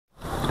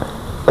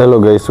Hello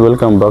guys,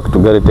 welcome back to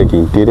Garitech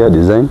interior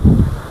design.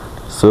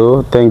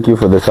 So thank you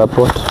for the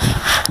support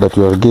that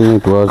you are giving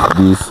towards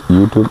this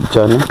YouTube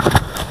channel.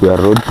 We are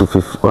road to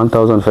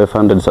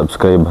 1,500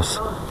 subscribers.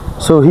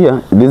 So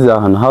here, this is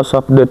an house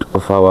update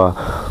of our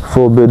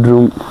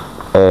 4-bedroom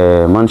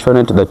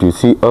mansionette that you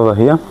see over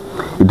here.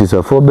 It is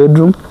a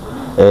 4-bedroom,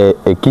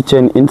 a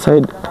kitchen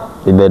inside,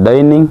 the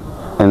dining,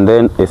 and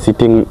then a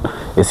sitting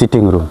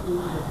room.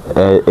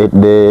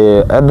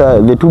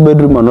 The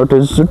 2-bedroom are not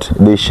ensuite.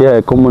 They share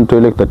a common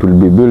toilet that will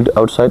be built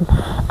outside,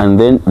 and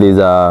then there's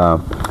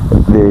the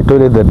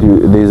toilet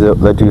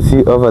that you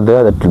see over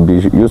there that will be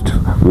used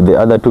with the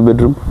other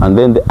 2-bedroom, and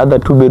then the other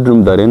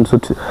 2-bedroom that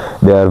ensuite,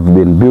 they have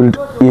been built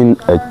in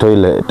a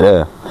toilet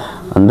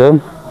and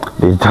then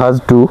it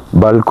has 2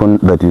 balconies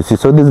that you see.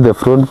 So this is the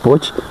front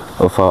porch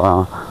of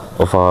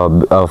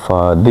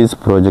this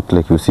project,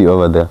 like you see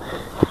over there.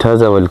 It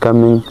has a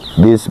welcoming,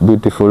 these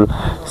beautiful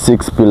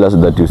 6 pillars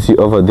that you see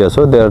over there.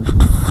 So there are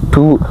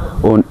 2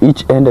 on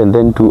each end and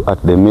then 2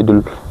 at the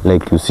middle,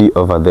 like you see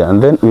over there.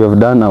 And then we have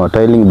done our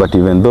tiling, but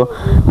even though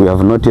we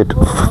have not yet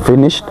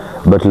finished,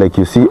 but like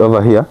you see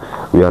over here,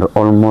 we are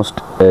almost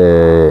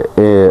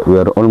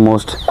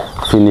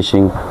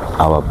finishing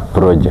our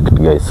project,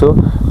 guys. So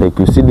like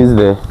you see, this is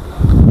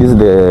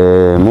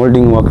the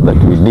molding work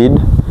that we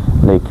did,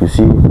 like you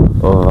see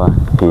over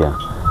here.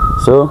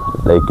 So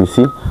like you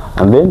see,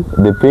 and then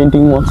the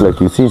painting work, like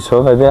you see, is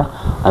over there.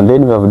 And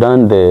then we have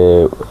done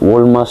the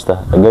wall master,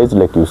 guys,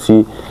 like you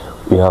see,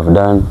 we have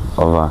done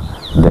over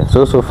there.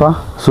 So far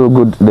so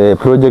good. The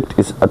project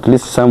is at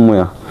least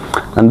somewhere.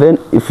 And then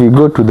if we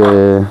go to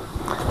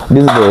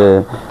this is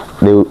the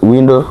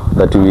window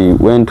that we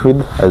went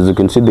with. As you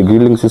can see, the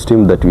grilling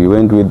system that we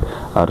went with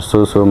are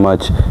so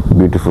much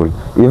beautiful.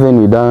 Even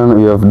we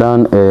have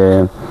done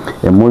a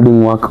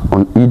molding work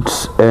on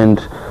each end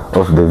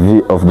of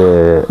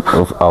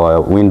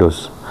our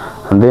windows.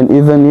 And then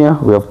even here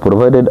we have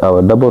provided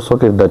our double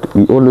socket that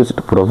we always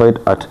provide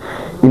at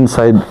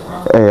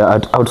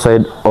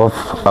outside of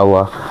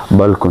our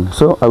balcony.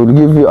 So I will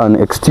give you an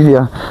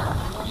exterior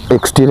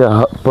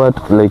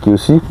part, like you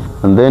see,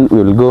 and then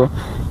we'll go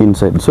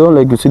inside. So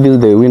like you see, this is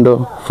the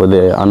window for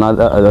the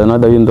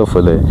another window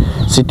for the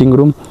sitting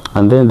room,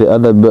 and then the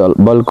other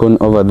balcony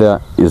over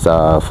there is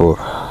for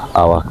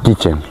our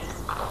kitchen.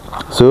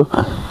 So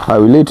I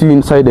will let you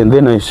inside, and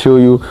then I show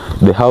you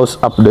the house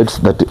updates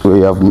that we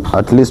have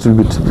at least a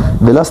bit.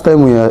 The last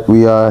time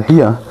we are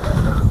here,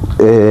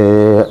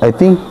 I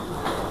think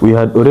we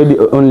had already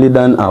only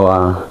done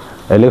our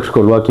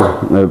electrical working,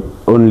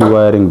 only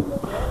wiring.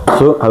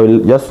 So I will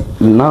just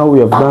now we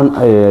have done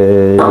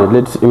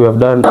we have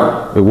done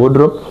a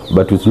wardrobe,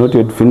 but it's not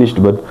yet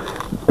finished. But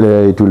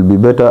it will be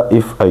better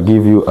if I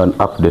give you an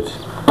update.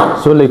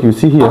 So like you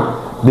see here,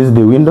 this is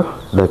the window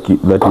that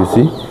you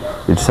see.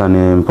 It's an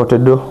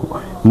imported door.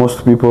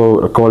 Most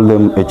people call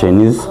them a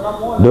Chinese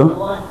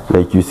door,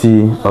 like you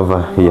see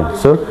over here.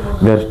 So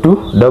there are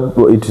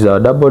 2 it is a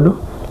double door.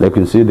 Like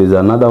you see, there's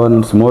another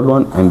one, small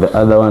one, and the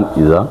other one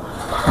is a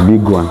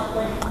big one.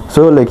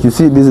 So like you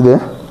see, this is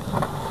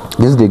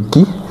the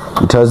key.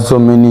 It has so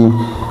many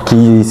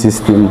key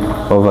system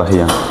over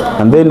here.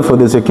 And then for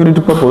the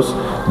security purpose,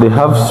 they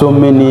have so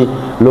many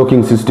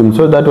locking systems.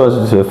 So that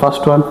was the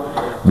first one,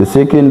 the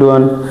second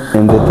one,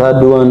 and the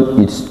third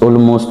one. It's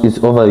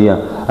over here.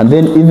 And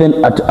then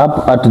even at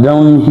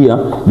down here,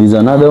 there's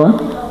another one.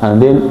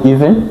 And then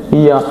even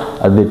here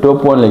at the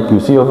top one, like you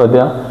see over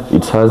there,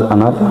 it has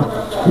another.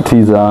 It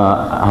is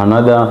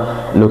another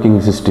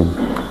locking system.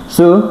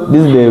 So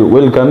this is the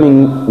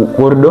welcoming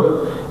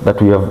window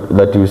that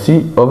you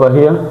see over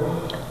here.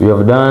 We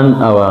have done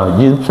our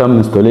gypsum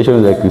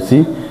installation, like you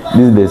see.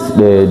 This is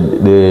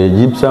the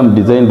gypsum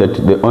design that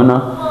the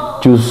owner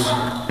choose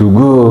to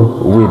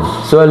go with.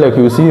 So like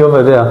you see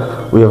over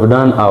there, we have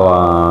done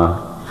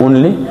our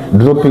only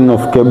dropping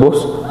of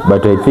cables,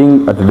 but I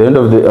think at the end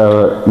of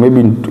the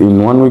maybe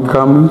in 1 week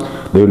coming,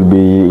 we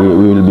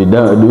will be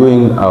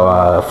doing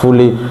our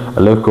fully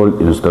electrical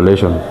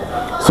installation.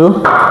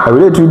 So I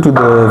will let you to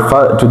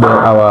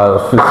our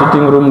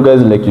sitting room,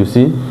 guys. Like you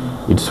see,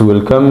 it's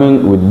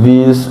welcoming with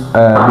this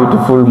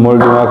beautiful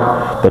molding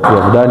work that we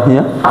have done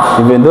here.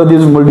 Even though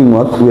this molding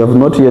work, we have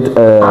not yet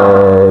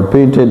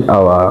painted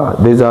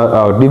these are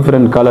our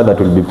different color that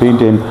will be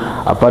painted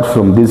apart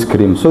from this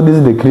cream. So this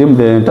is the cream.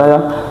 The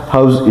entire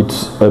house,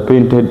 it's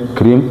painted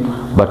cream,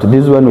 but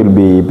this one will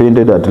be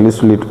painted at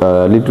least a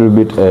little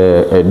bit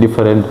a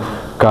different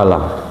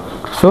color.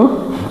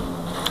 So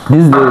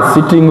this is the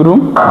sitting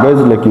room, guys.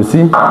 Like you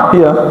see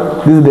here,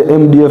 this is the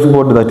MDF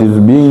board that is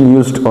being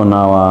used on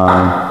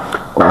our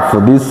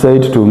for this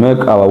side to make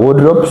our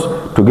wardrobes,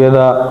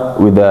 together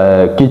with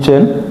the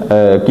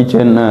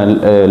kitchen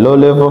low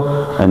level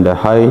and a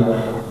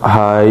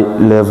high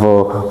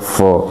level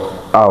for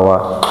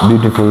our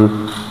beautiful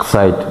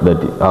site,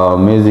 that our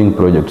amazing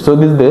project. So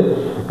this is the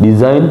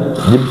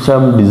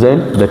gypsum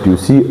design that you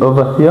see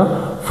over here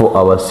for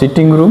our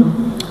sitting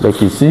room. Like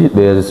you see,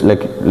 there's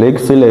like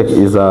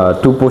is a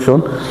 2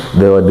 portion.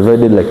 They were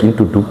divided like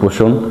into 2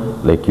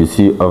 portions, like you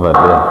see over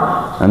there.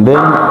 And then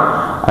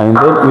And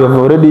then we have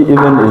already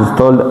even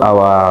installed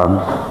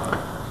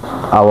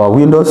our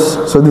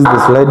windows. So this is the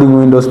sliding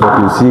windows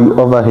that you see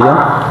over here.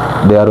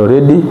 They are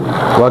already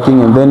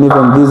working, and then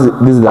even this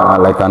is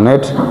like a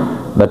net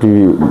that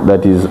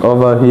is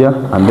over here,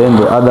 and then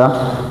the other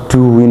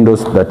two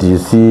windows that you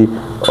see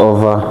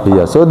over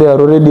here. So they are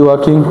already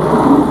working.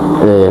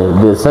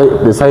 The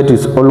site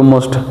is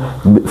almost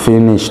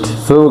finished.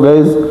 So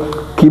guys,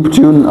 keep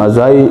tuned as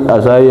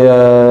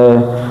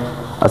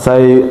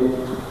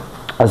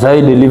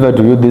I deliver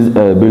to you this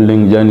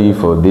building journey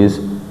for this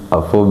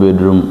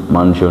 4-bedroom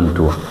mansion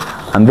tour.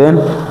 And then,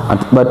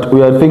 but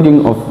we are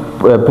thinking of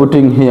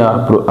putting here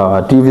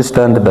our TV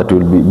stand that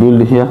will be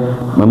built here,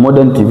 a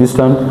modern TV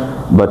stand.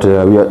 But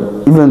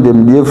even the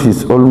MDF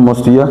is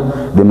almost here,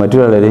 the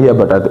material are here.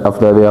 But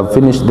after they have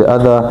finished the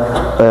other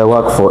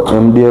work for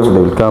MDF,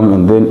 they will come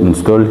and then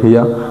install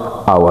here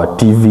our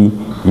TV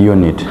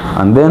unit.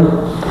 And then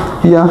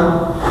here,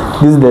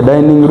 this is the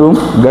dining room,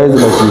 guys.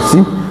 Like you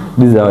see,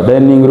 this is our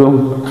dining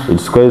room.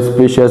 It's quite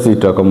spacious.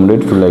 It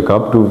accommodates to like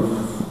up to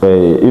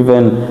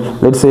even,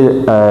 let's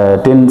say,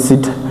 10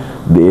 seat.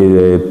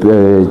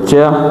 The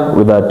chair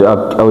with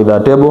a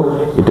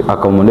table, it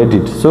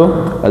accommodated. So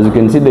as you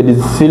can see, the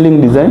ceiling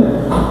design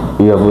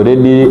we have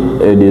already,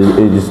 it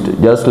is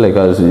just like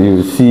as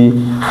you see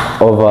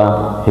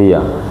over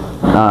here.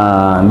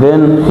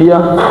 Then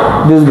here,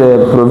 this is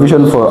the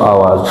provision for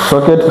our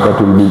socket that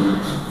will be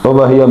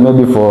over here,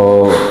 maybe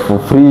for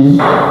fridge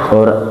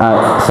or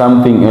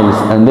something else.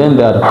 And then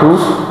there are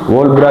 2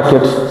 wall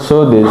brackets.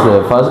 So there's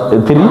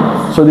three.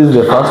 So this is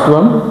the first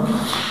one,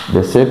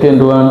 the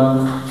second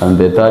one, and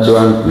the third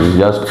one is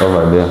just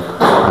over there.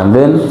 And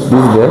then this is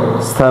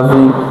the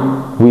serving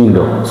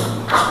window.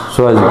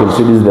 So as you can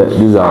see, this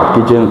is our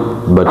kitchen,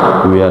 but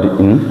we are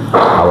in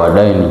our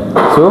dining.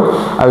 So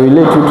I will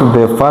lead you to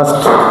the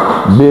first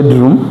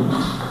bedroom,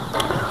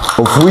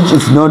 of which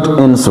is not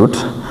ensuite.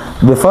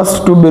 The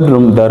first 2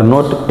 bedrooms, they are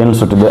not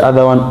ensuite. The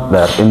other one, they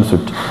are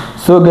ensuite.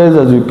 So guys,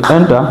 as you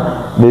enter,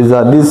 there is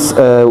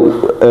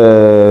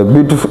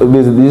beautiful.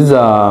 This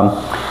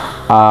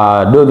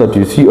door that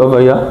you see over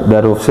here. They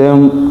are of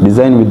same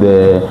design with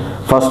the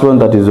first one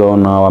that is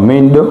on our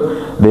main door.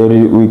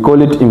 We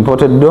call it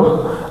imported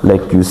door,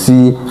 like you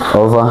see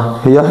over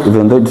here,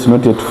 even though it's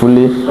not yet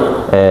fully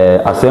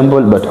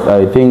assembled, but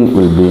I think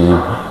will be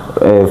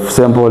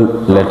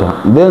assembled later.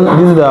 Then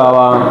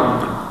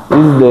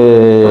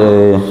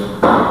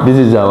this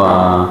is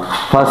our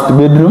first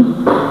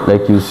bedroom,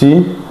 like you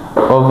see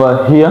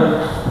over here,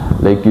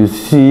 like you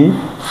see.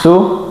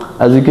 So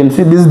as you can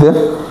see, this is the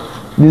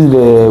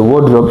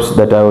wardrobes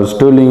that I was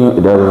telling you,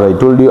 that I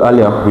told you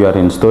earlier. We are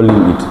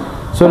installing it.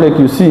 So like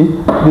you see,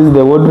 this is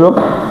the wardrobe.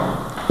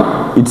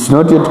 It's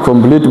not yet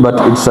complete, but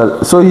it's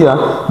so here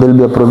there will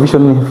be a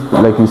provision.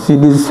 Like you see,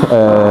 this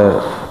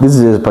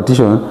is a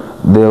partition.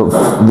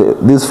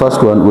 This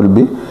first one will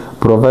be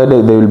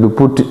provided. They will be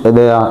put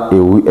there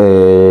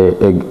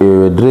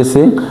a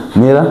dressing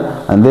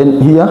mirror, and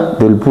then here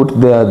they will put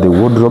there the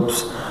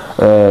wardrobes.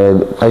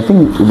 I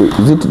think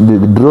is it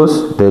the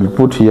drawers? They will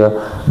put here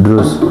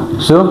drawers.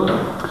 So,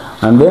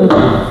 and then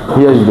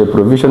here is the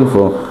provision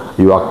for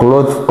your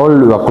clothes, all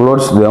your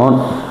clothes.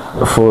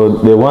 For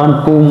the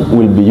one whom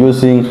will be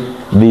using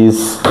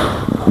this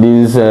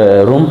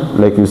room,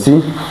 like you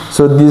see.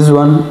 So this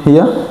one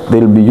here, they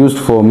will be used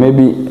for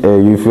maybe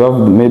if you have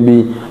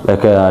maybe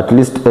like at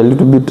least a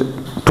little bit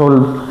tall,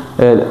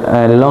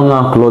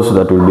 longer clothes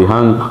that will be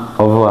hung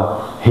over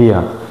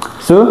here.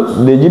 So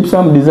the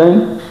gypsum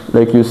design,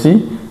 like you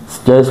see, it's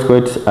just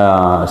quite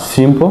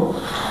simple.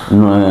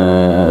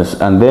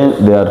 And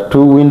then there are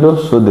 2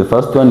 windows. So the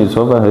first one is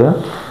over here,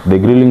 the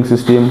grilling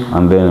system,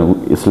 and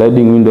then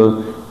sliding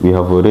windows we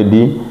have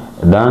already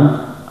done,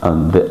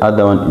 and the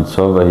other one is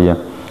over here.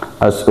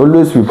 As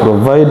always, we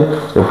provide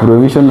a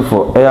provision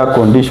for air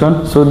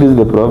condition. So this is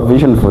the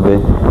provision for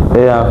the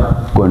air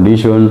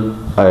condition,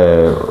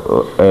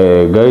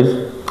 guys.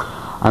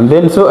 And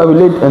then so I will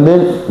let, and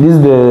then this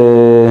is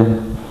the,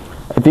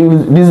 I think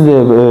this is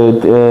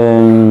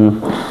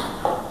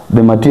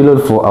the material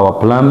for our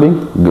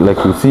plumbing.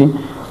 Like you see,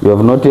 we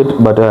have not yet,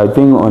 but I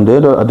think at the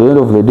end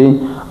of the day,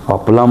 our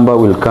plumber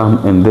will come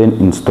and then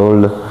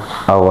install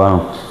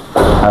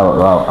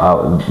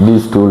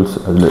these tools.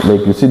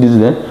 Like you see, this is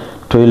the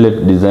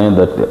toilet design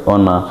that the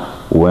owner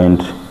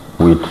went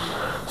with.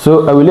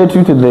 So I will let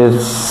you to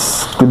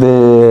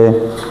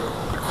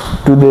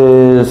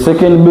the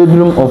second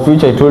bedroom, of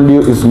which I told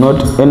you is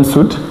not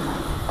ensuite,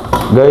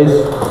 guys.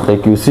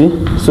 Like you see,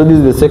 so this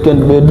is the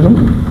second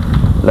bedroom.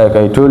 Like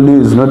I told you,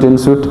 is not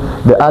ensuite.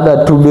 The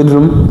other 2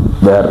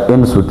 bedrooms, they are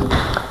ensuite.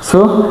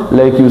 So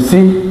like you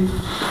see,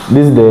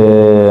 this is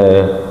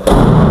the,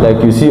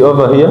 like you see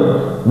over here,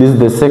 this is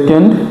the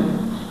second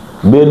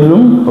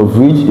bedroom, of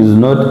which is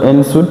not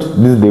ensuite.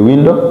 This is the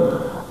window,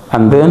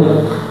 and then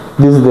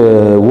this is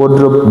the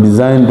wardrobe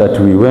design that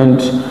we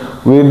went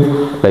with,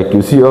 like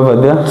you see over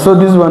there. So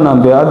this one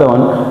and the other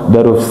one,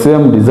 they're of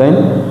same design,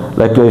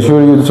 like I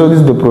showed you. So this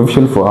is the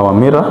provision for our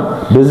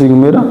mirror, basic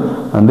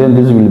mirror, and then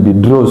this will be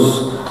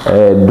drawers,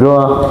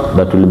 drawer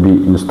that will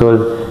be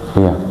installed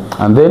here.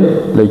 And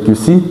then like you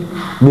see,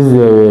 this is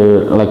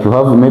like you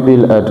have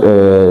maybe at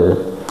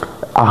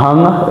a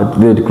hanger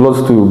that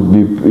close to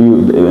be,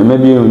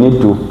 maybe you need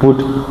to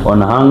put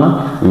on a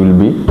hanger, you will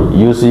be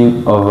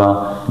using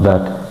over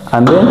that.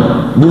 And then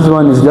this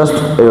one is just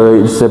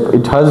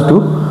it has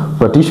two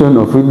partition,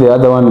 of which the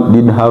other one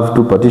didn't have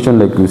two partition,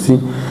 like you see.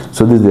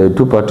 So this is the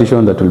two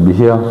partition that will be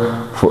here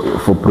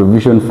for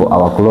provision for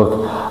our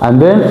cloth. And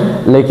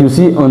then like you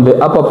see on the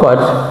upper part,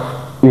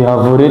 we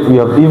have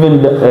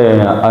even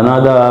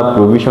another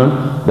provision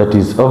that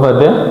is over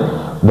there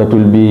that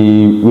will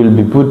be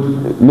put.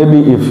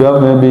 Maybe if you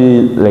have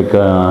maybe like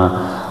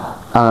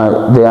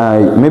there are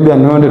maybe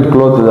unwanted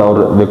clothes,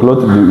 or the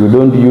clothes you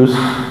don't use,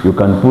 you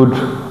can put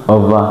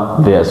over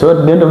there. So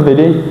at the end of the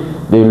day,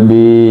 they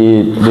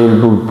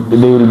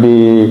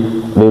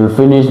will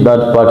finish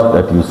that part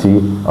that you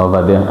see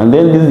over there. And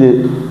then this is the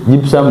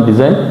gypsum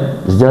design.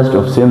 It's just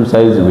of same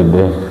size with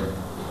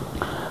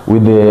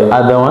the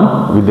other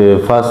one, with the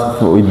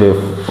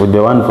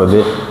one for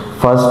the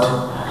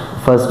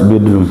first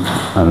bedroom.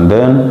 And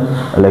then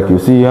like you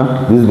see here,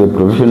 this is the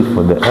provision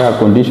for the air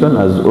condition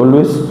as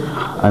always.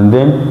 And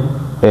then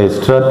a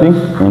strapping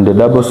in the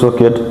double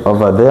socket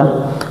over there.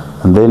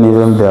 And then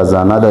even there's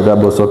another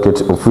double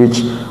socket, of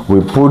which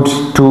we put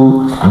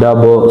two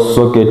double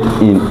socket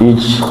in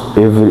each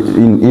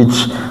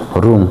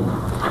room.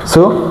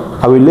 So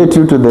I will let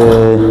you to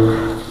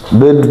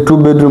the two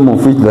bedroom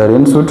of which they are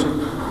in suit.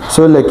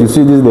 So like you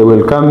see this, they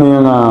will come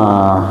in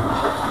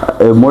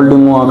a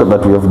molding work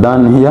that we have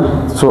done here,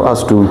 so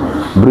as to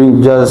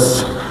bring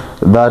just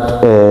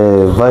that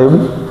vibe.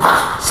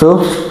 So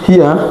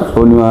here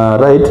on your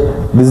right,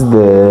 this is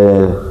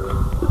the,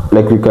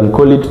 like we can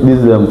call it, this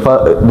is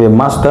the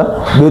master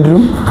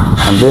bedroom,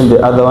 and then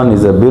the other one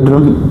is a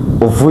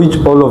bedroom, of which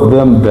all of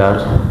them they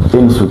are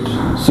in suit.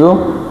 So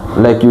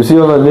like you see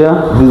over there,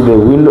 this is the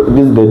window,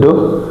 this is the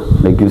door.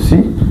 Like you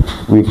see,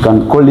 we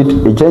can call it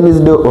a Chinese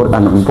door or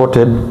an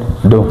imported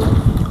door.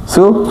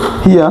 So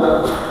here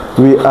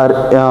we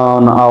are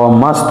on our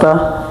master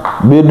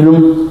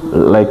bedroom.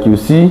 Like you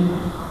see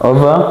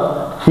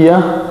over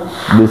here,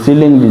 the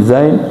ceiling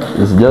design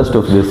is just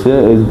of the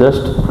same, is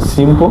just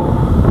simple.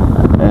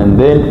 And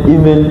then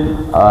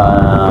even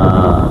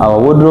our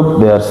wardrobe,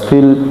 they are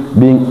still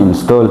being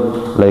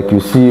installed, like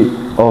you see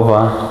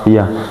over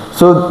here.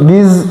 So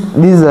these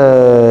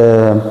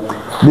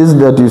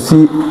that you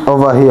see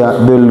over here,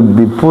 they will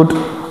be put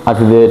at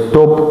the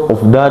top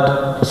of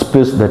that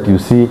space that you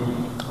see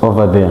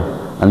over there.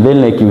 And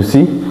then like you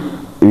see,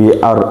 we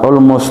are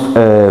almost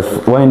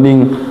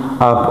winding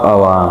up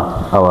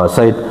our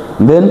site.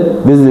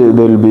 Then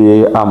there will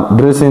be a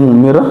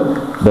dressing mirror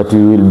that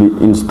you will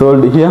be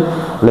installed here.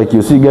 Like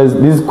you see guys,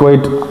 this is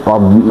quite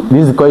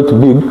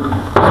big.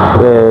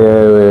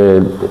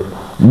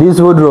 This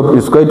wardrobe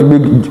is quite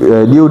big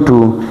due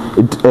to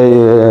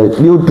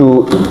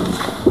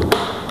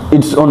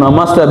it's on a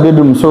master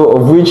bedroom, so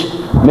of which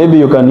maybe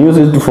you can use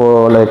it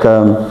for like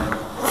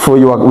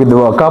with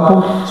your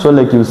couple. So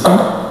like you see,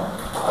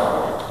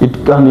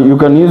 you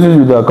can use it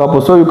with a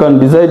couple, so you can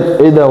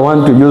decide either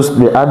want to use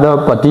the other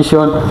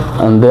partition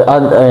and the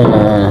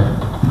other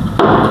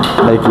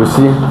like you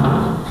see,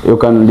 you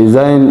can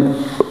design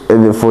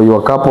for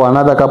your couple,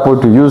 another couple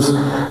to use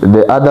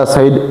the other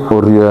side,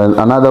 or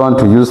another one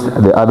to use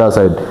the other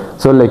side.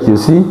 So like you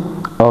see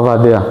over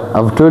there,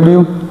 I've told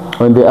you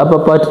on the upper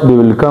part they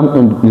will come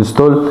and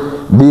install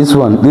this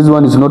one. This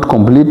one is not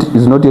complete,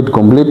 is not yet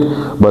complete,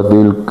 but they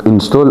will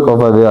install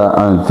over there,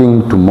 I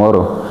think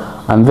tomorrow.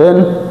 And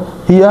then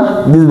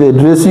here, this is the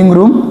dressing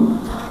room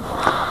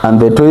and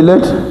the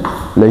toilet.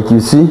 Like you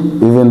see,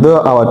 even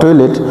though our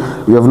toilet,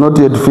 we have not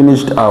yet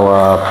finished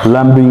our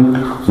plumbing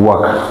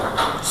work.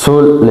 So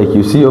like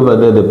you see over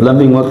there, the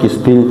plumbing work is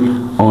still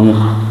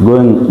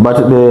ongoing,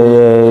 but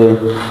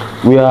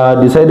we are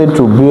decided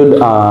to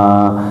build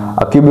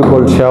a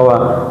cubicle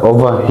shower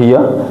over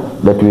here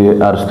that we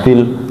are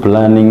still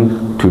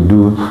planning to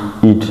do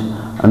it.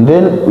 And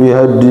then we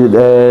had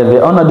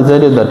the owner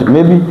decided that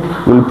maybe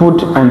we'll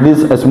put on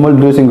this a small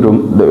dressing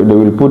room. They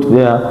will put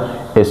there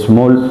a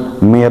small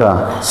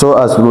mirror, so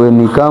as when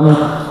he comes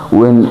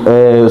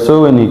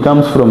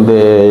from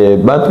the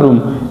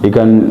bathroom, he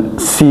can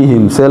see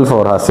himself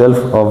or herself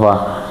over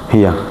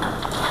here.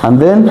 And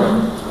then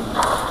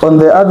on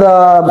the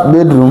other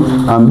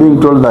bedroom, I'm being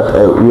told that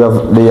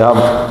they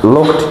have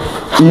locked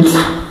it.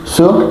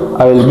 So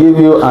I will give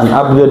you an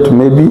update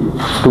maybe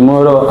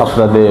tomorrow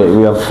after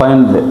we have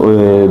found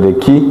the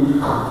key.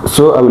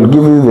 So I will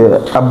give you the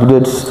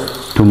updates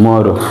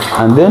tomorrow.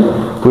 And then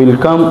we will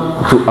come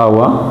to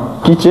our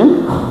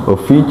kitchen,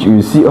 of which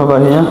you see over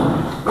here.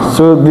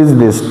 So this is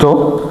the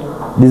store.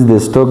 This is the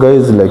store,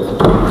 guys. Like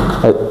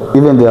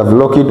even they have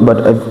locked it,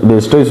 but the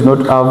store is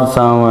not have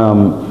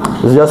some.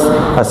 It's just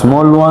a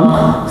small one,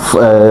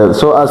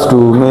 so as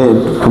to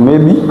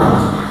maybe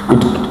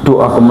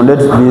to accommodate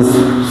this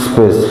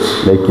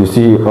space, like you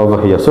see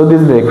over here. So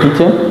this is the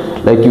kitchen.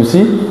 Like you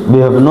see, they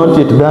have not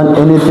yet done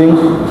anything,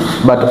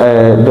 but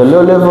the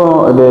low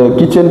level, the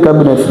kitchen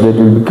cabinets that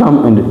will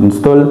become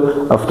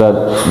installed after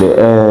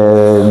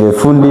the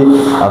fundi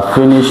have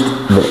finished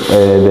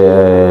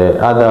the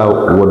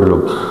other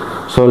wardrobe.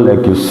 So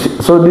like you see,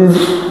 so this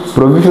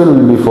provision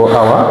will be for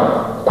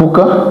our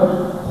cooker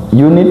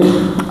unit,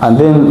 and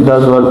then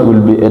that one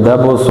will be a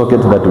double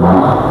socket that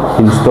will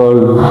be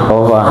installed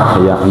over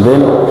here. And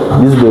then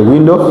this is the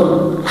window.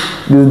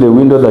 This is the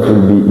window that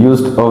will be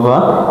used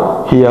over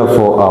here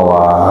for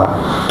our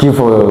key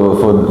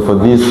for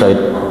this side.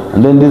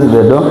 And then this is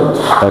the door.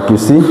 Like you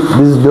see,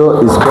 this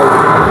door is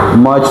quite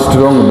much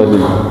strong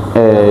than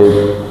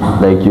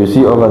like you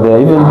see over there.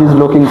 Even this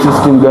locking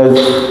system, guys,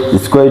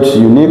 is quite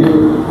unique.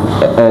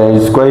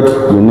 It's quite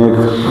unique.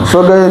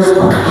 So guys,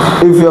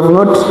 if you have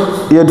not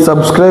yet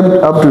subscribed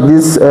up to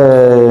this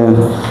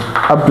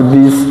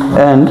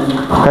end,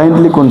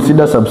 kindly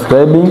consider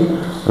subscribing,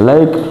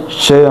 like,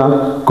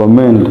 share,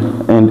 comment.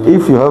 And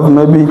if you have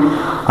maybe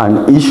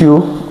an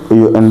issue,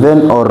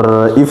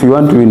 or if you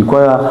want to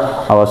inquire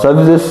our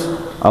services,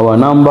 our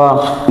number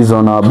is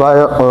on our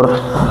bio, or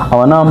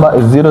our number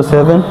is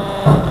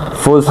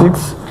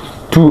 0746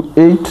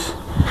 28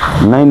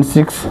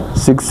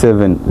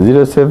 9667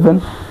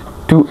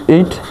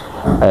 0728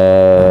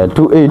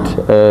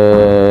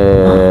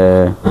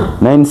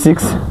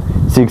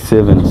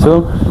 9667.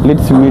 So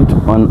let's meet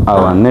on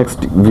our next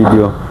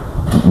video.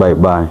 Bye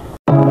bye.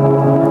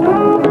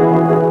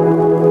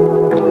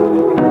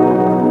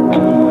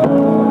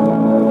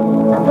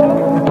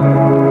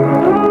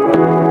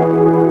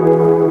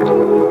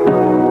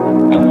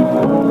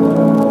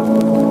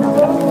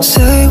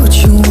 Say what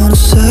you wanna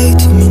say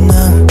to me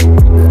now.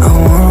 I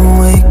wanna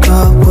wake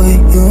up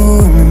with you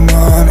in the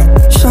morning.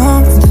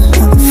 Something's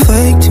not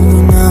fake to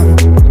me now.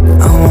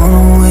 I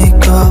wanna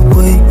wake up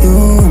with you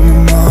in the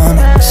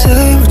morning.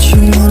 Say what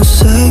you wanna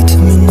say to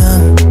me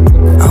now.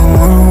 I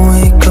wanna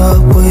wake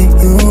up with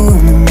you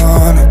in the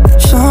morning.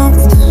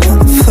 Something's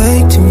not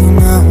fake to me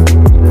now.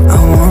 I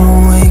wanna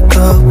wake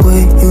up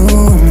with you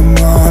in the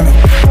morning.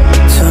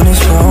 Turn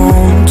this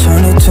room,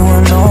 turn it to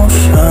an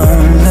ocean.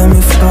 Let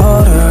me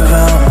float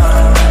around.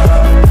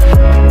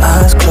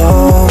 Eyes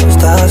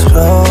closed,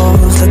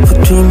 like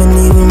we're dreaming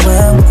even when